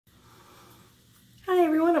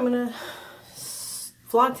I'm gonna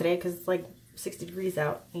vlog today because it's like 60 degrees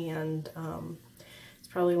out, and it's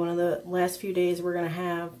probably one of the last few days we're gonna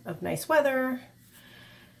have of nice weather.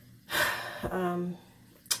 I'm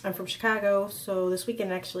from Chicago, so this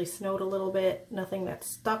weekend actually snowed a little bit. Nothing that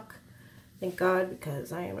stuck, thank God,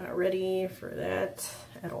 because I am not ready for that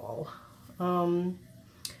at all.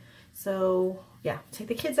 So yeah, take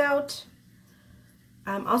the kids out.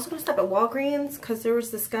 I'm also going to stop at Walgreens because there was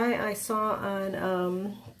this guy I saw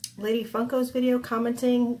on Lady Funko's video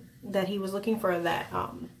commenting that he was looking for that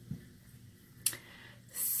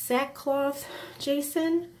sackcloth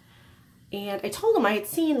Jason. And I told him I had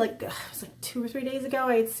seen, like, it was like 2 or 3 days ago,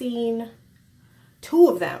 I had seen 2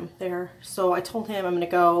 of them there. So I told him I'm going to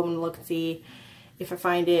go, I'm going to look and see if I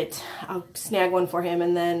find it. I'll snag one for him,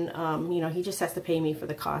 and then, you know, he just has to pay me for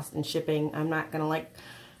the cost and shipping. I'm not going to, like,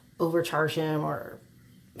 overcharge him or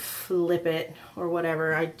flip it or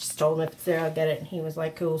whatever. I just told him if it's there, I'll get it. And he was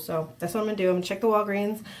like, cool. So that's what I'm going to do. I'm going to check the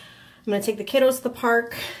Walgreens. I'm going to take the kiddos to the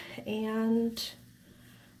park, and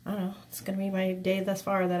I don't know, it's going to be my day thus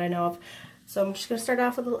far that I know of. So I'm just going to start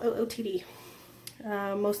off with a little OTD.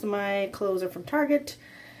 Most of my clothes are from Target.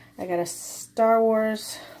 I got a Star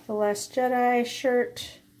Wars The Last Jedi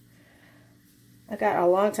shirt I got a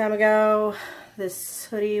long time ago. This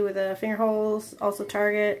hoodie with the finger holes, also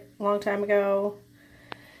Target, a long time ago.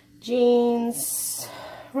 Jeans,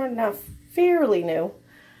 were not fairly new.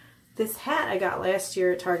 This hat I got last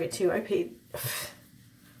year at Target too. I paid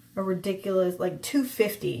a ridiculous, like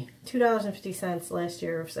 $2.50 last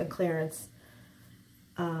year on clearance.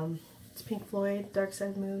 It's Pink Floyd, Dark Side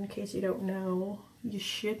of the Moon. In case you don't know, you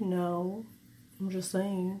should know. I'm just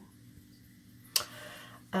saying.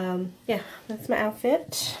 Yeah, that's my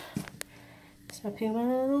outfit. That's my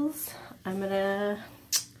Pumas. I'm gonna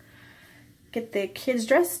get the kids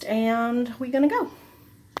dressed and we're gonna go.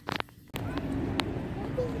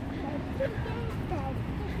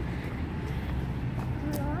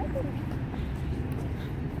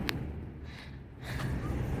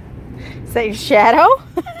 Is that your shadow?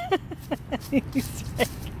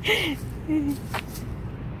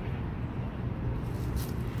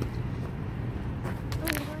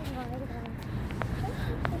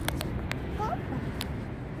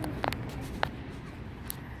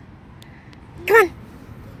 Come on.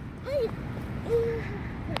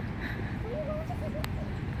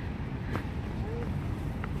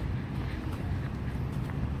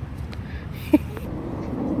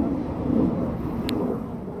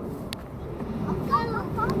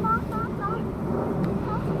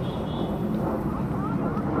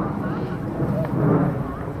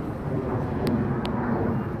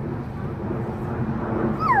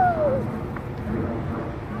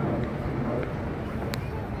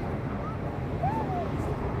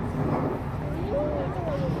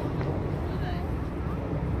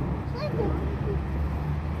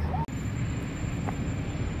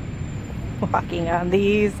 Walking on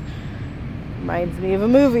these reminds me of a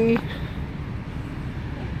movie.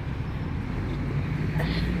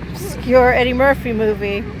 Obscure Eddie Murphy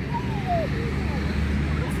movie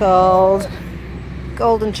called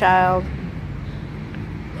Golden Child.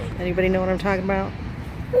 Anybody know what I'm talking about?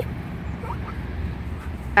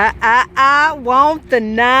 I want the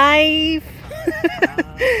knife.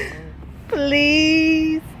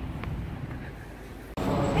 Please.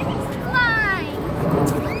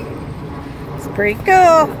 Pretty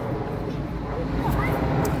cool.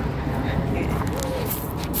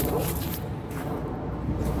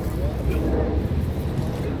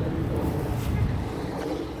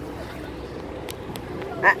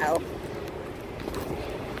 Uh-oh.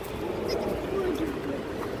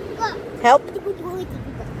 Help?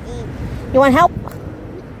 You want help?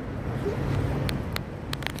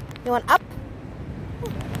 You want up?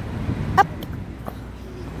 Up.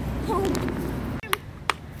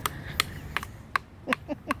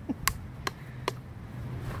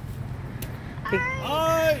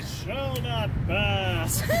 I shall not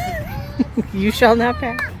pass. You shall not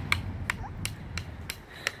pass.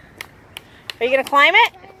 Are you gonna climb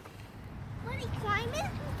it? Let me climb it?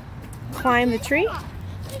 Climb the tree? Are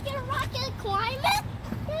you gonna rock and climb it?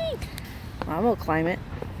 I will climb it.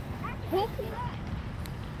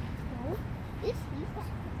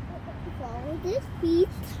 Follow this piece.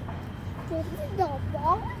 This is the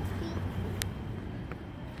ball.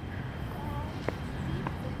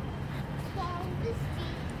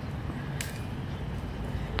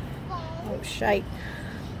 Oh, shite.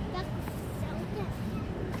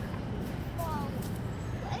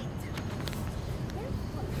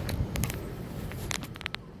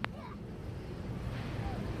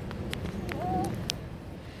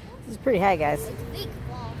 This is pretty high, guys. big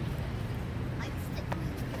ball. Like stick.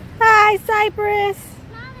 Bye, Cypress.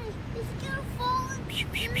 Mommy, it's gonna fall and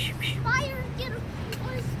fire get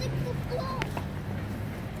or stick the floor.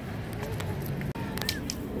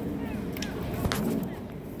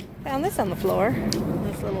 Found this on the floor.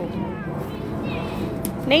 This little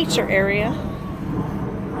nature area.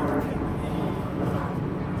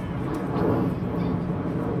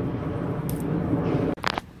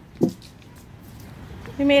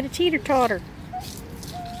 We made a teeter-totter.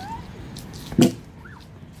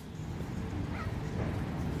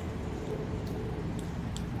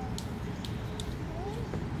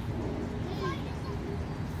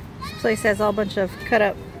 This place has all a bunch of cut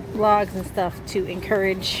up logs and stuff to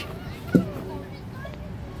encourage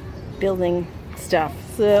building stuff.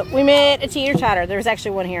 So we made a teeter-totter. There was actually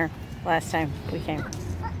one here last time we came.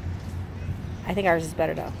 I think ours is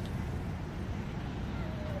better though.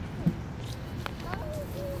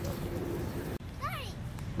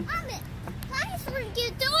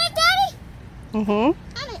 Mm-hmm.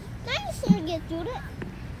 Mommy, dinosaur get through it.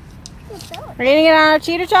 We're gonna get on our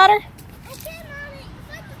teeter-totter? I can't, Mommy. It's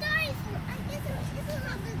like the dinosaur. I guess this is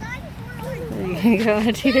not the dinosaur. Are you gonna go on a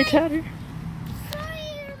teeter-totter? Sorry,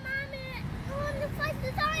 Mommy. I want to fight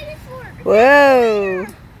the dinosaur. Whoa!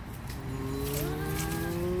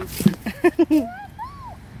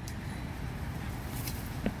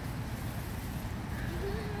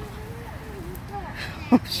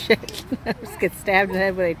 Oh shit. I just get stabbed in the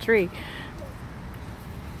head with a tree.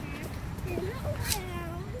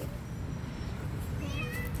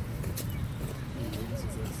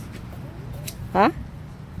 Huh?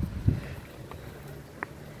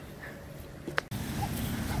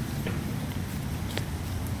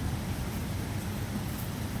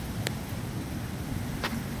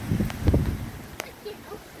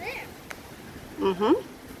 Mm-hmm.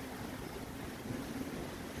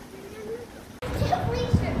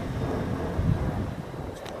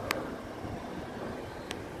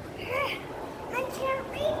 I can't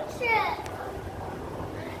reach it.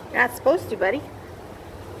 You're not supposed to, buddy.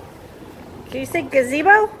 Can you say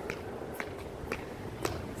gazebo?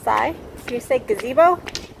 Sai, can you say gazebo?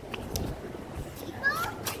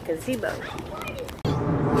 Gazebo.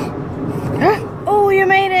 Oh, you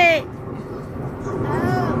made it!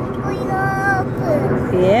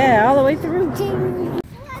 Yeah, all the way through.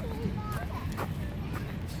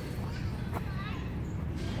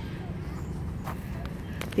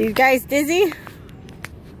 You guys dizzy?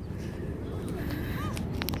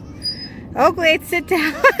 Oakley, sit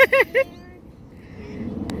down.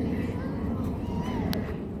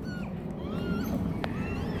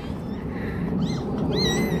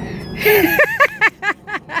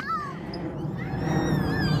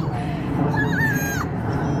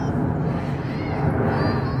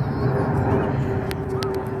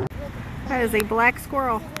 That is a black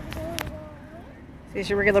squirrel. There's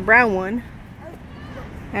your regular brown one.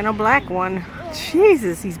 And a black one.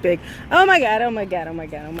 Jesus, he's big. Oh my god, oh my god, oh my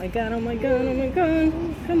god, oh my god, oh my god, oh my god.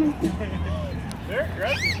 Come on. They're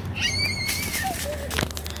aggressive.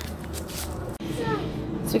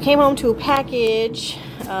 So we came home to a package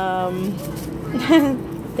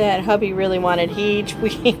that hubby really wanted.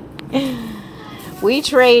 We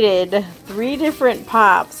traded 3 different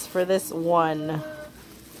pops for this one.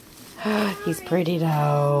 He's pretty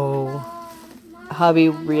though. Hubby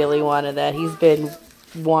really wanted that. He's been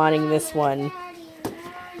wanting this one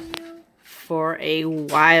for a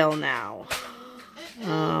while now.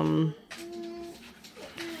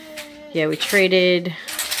 Yeah, we traded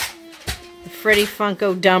the Freddy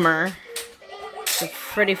Funko Dumber, the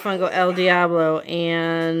Freddy Funko El Diablo,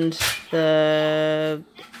 and the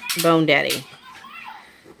Bone Daddy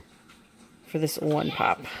for this one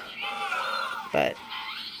pop. But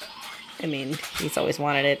I mean, he's always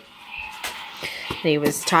wanted it. And he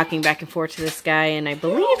was talking back and forth to this guy in, I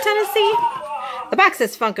believe, Tennessee. The box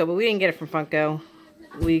says Funko, but we didn't get it from Funko.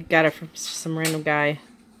 We got it from some random guy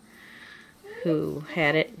who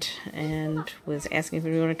had it and was asking if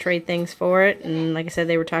we want to trade things for it. And like I said,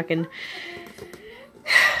 they were talking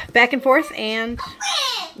back and forth, and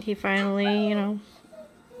he finally, you know,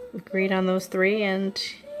 agreed on those 3, and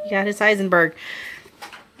he got his Heisenberg.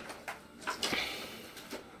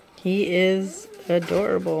 He is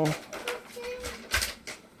adorable.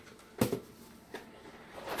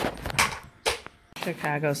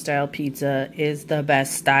 Chicago style pizza is the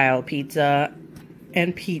best style pizza,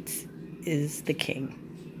 and Pete's is the king.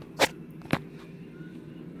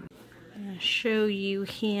 I'm gonna show you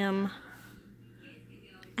him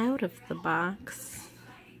out of the box.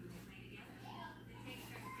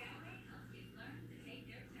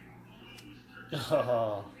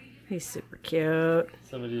 Oh, He's super cute.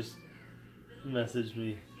 somebody just messaged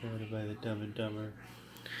me. I want to buy the Dumb and Dumber.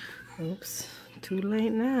 Oops, too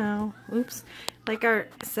late now. Oops. Like our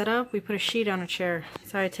setup, we put a sheet on a chair.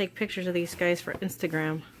 That's how I take pictures of these guys for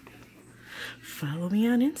Instagram. Follow me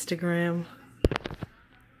on Instagram.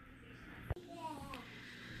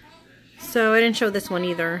 So I didn't show this one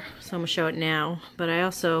either, so I'm going to show it now. But I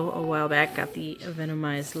also, a while back, got the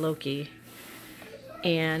Venomized Loki.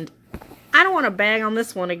 And I don't want to bag on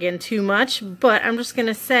this one again too much, but I'm just going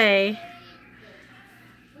to say,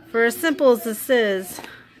 for as simple as this is,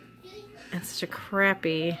 it's such a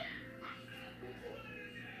crappy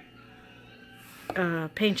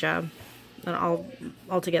paint job. And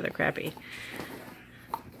altogether crappy.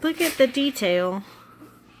 Look at the detail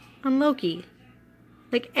on Loki.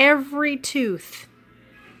 Like every tooth,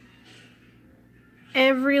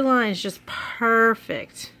 every line is just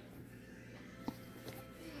perfect.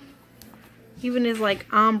 Even his like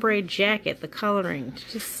ombre jacket, the coloring,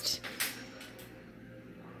 just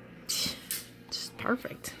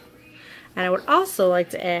perfect. And I would also like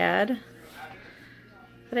to add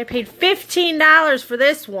that I paid $15 for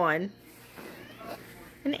this one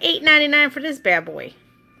and $8.99 for this bad boy.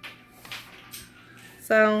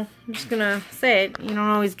 So, I'm just gonna say it, you don't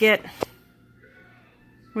always get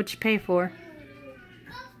what you pay for.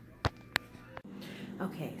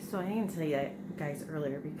 Okay, so I didn't tell you guys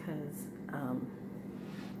earlier because I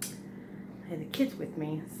had the kids with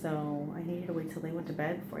me, so I needed to wait till they went to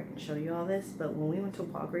bed before I can show you all this. But when we went to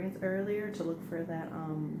Walgreens earlier to look for that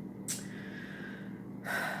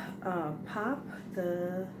pop,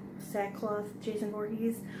 the sackcloth Jason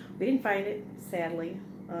Voorhees, we didn't find it, sadly.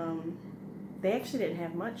 They actually didn't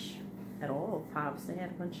have much at all of pops. They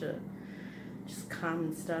had a bunch of just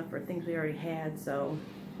common stuff or things we already had, so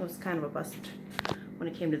it was kind of a bust when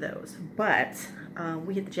it came to those. But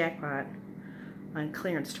we hit the jackpot on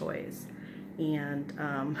clearance toys, and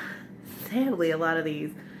sadly a lot of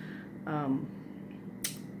these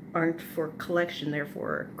aren't for collection, they're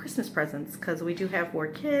for Christmas presents, because we do have 4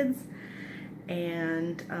 kids,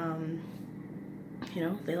 and you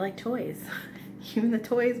know, they like toys. Even the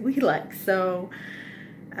toys we like. So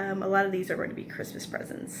a lot of these are going to be Christmas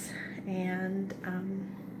presents. And I'm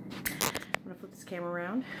going to flip this camera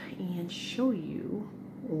around and show you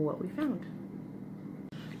what we found.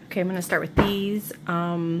 Okay, I'm going to start with these.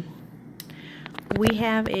 We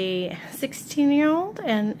have a 16-year-old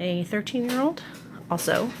and a 13-year-old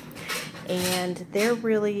also. And they're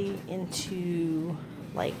really into,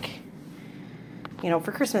 like, you know,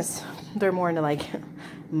 for Christmas, they're more into like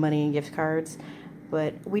money and gift cards,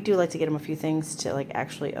 but we do like to get them a few things to like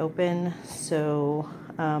actually open. So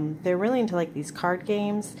they're really into like these card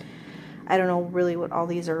games. I don't know really what all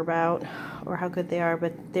these are about or how good they are,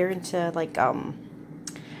 but they're into like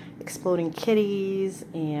exploding kitties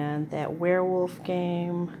and that werewolf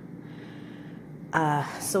game.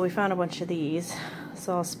 So we found a bunch of these,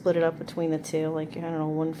 so I'll split it up between the two, like, I don't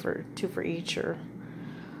know, 2 for each or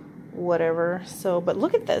whatever. So, but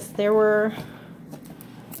look at this. There were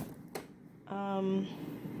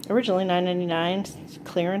originally $9.99,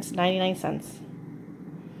 clearance 99 cents.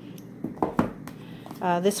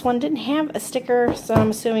 This one didn't have a sticker, so I'm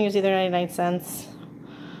assuming it was either 99 cents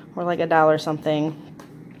or like $1 something.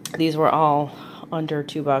 These were all under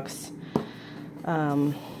 $2.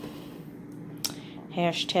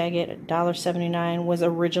 Hashtag it, $1.79 was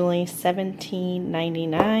originally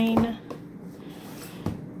 $17.99.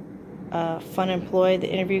 Fun Employed,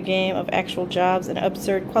 the interview game of actual jobs and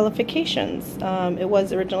absurd qualifications. It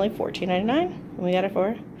was originally $14.99, and we got it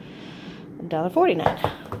for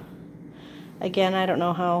 $1.49. Again, I don't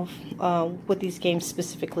know how, with these games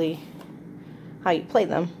specifically, how you play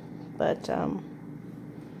them, but I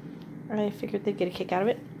figured they'd get a kick out of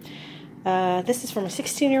it. This is from a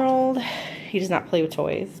 16-year-old. He does not play with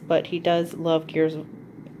toys, but he does love Gears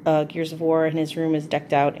of War, and his room is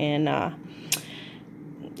decked out in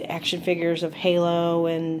action figures of Halo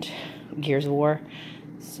and Gears of War.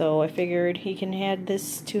 So I figured he can add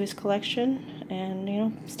this to his collection and, you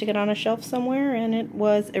know, stick it on a shelf somewhere. And it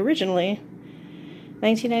was originally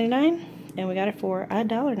 $19.99, and we got it for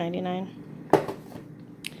 $1.99.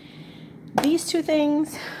 These 2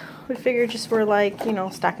 things we figured just were like, you know,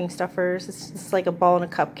 stocking stuffers. It's like a ball and a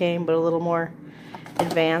cup game, but a little more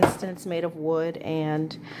advanced, and it's made of wood.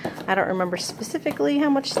 And I don't remember specifically how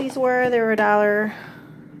much these were. They were $1,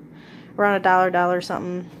 around $1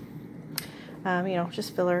 something. You know,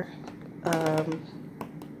 just filler,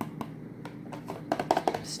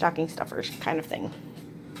 stocking stuffers kind of thing.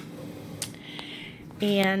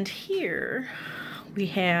 And here we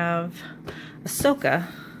have Ahsoka,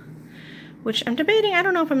 which I'm debating. I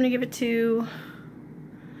don't know if I'm going to give it to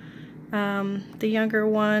the younger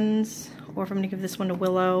ones, or if I'm going to give this one to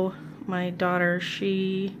Willow. My daughter,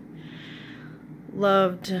 she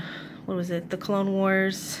loved, what was it, the Clone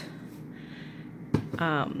Wars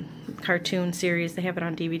cartoon series. They have it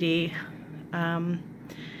on DVD.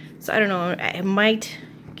 So I don't know, I might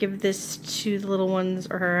give this to the little ones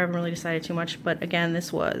or her. I haven't really decided too much, but again,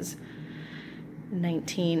 this was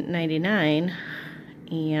 $19.99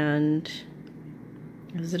 and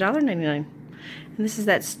it was $1.99. And this is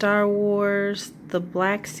that Star Wars The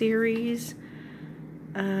Black Series.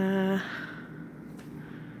 I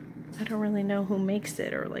don't really know who makes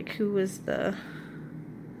it or like who is the...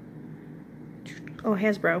 Oh,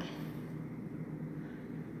 Hasbro.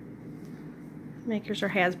 Makers are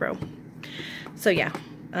Hasbro. So yeah,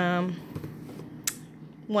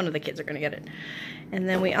 one of the kids are gonna get it. And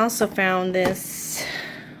then we also found this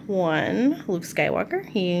one, Luke Skywalker.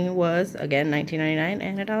 He was again $19.99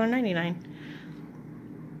 and $1.99.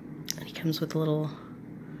 And he comes with a little,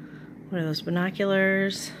 what are those,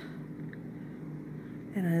 binoculars,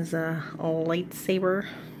 and has a lightsaber.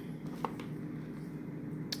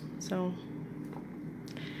 So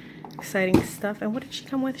exciting stuff. And what did she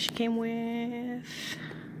come with? She came with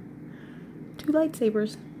 2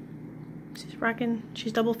 lightsabers. She's rocking,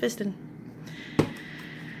 she's double fisted.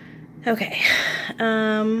 Okay.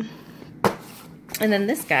 And then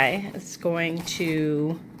this guy is going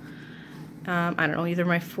to, I don't know, either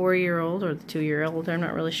my 4-year-old or the 2-year-old. I'm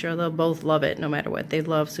not really sure. They'll both love it no matter what. They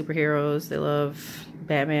love superheroes. They love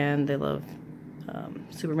Batman. They love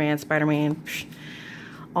Superman, Spider-Man,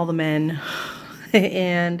 all the men.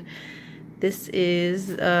 And this is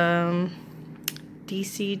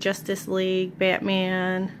DC Justice League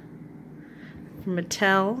Batman from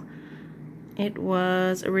Mattel. It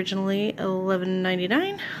was originally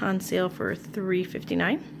 $11.99, on sale for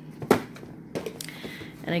 $3.59.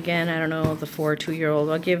 And again, I don't know, the 4 or 2-year-old,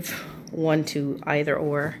 I'll give one to either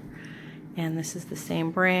or. And this is the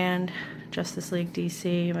same brand, Justice League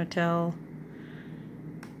DC Mattel.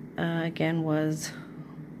 Again, was,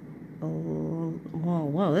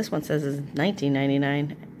 whoa, this one says it's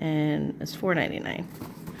 $19.99 and it's $4.99.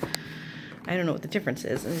 I don't know what the difference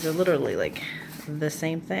is. These are literally like the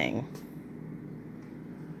same thing.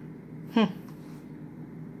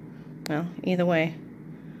 Well, either way,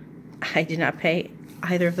 I did not pay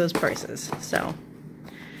either of those prices. So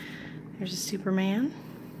there's a Superman,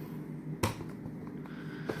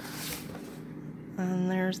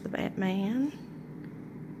 and there's the Batman.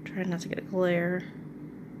 Try not to get a glare.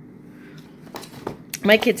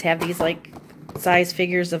 My kids have these like size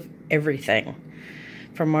figures of everything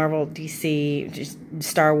from Marvel, DC, just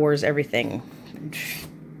Star Wars, everything.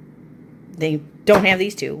 They don't have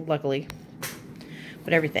these two, luckily,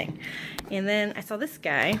 but everything. And then I saw this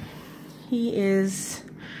guy. He is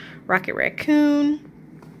Rocket Raccoon.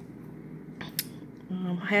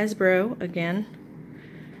 Hasbro again.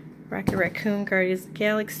 Rocket Raccoon, Guardians of the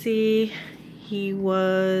Galaxy. He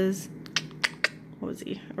was, what was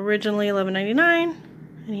he? Originally $11.99,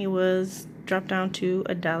 and he was dropped down to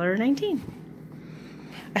 $1.19.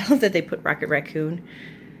 I love that they put Rocket Raccoon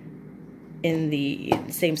in the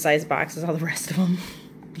same size box as all the rest of them.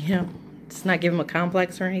 You know, it's not give him a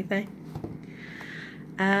complex or anything.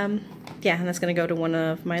 Yeah, and that's going to go to one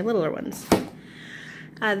of my littler ones.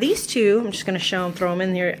 These two, I'm just going to show them, throw them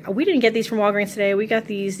in here. We didn't get these from Walgreens today. We got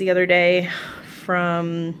these the other day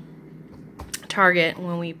from Target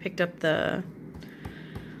when we picked up the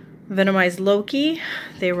Venomized Loki.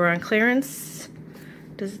 They were on clearance.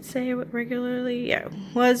 Does it say what regularly? Yeah, it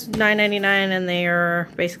was $9.99 and they are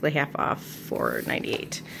basically half off for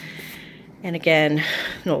 $9.98. And again,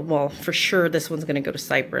 no, well, for sure this one's going to go to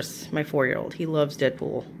Cypress, my 4-year-old. He loves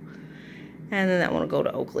Deadpool. And then that one will go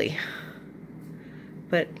to Oakley.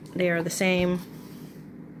 But they are the same.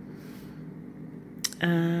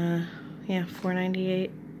 Yeah,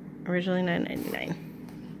 $4.98. Originally $9.99.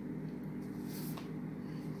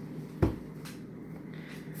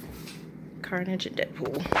 Carnage and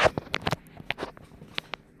Deadpool.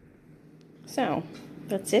 So,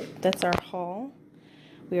 that's it. That's our haul.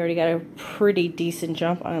 We already got a pretty decent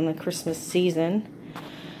jump on the Christmas season.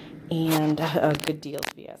 And a good deal,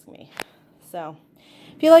 if you ask me. So,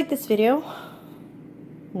 if you like this video,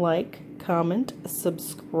 like, comment,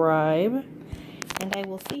 subscribe, and I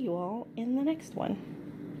will see you all in the next one.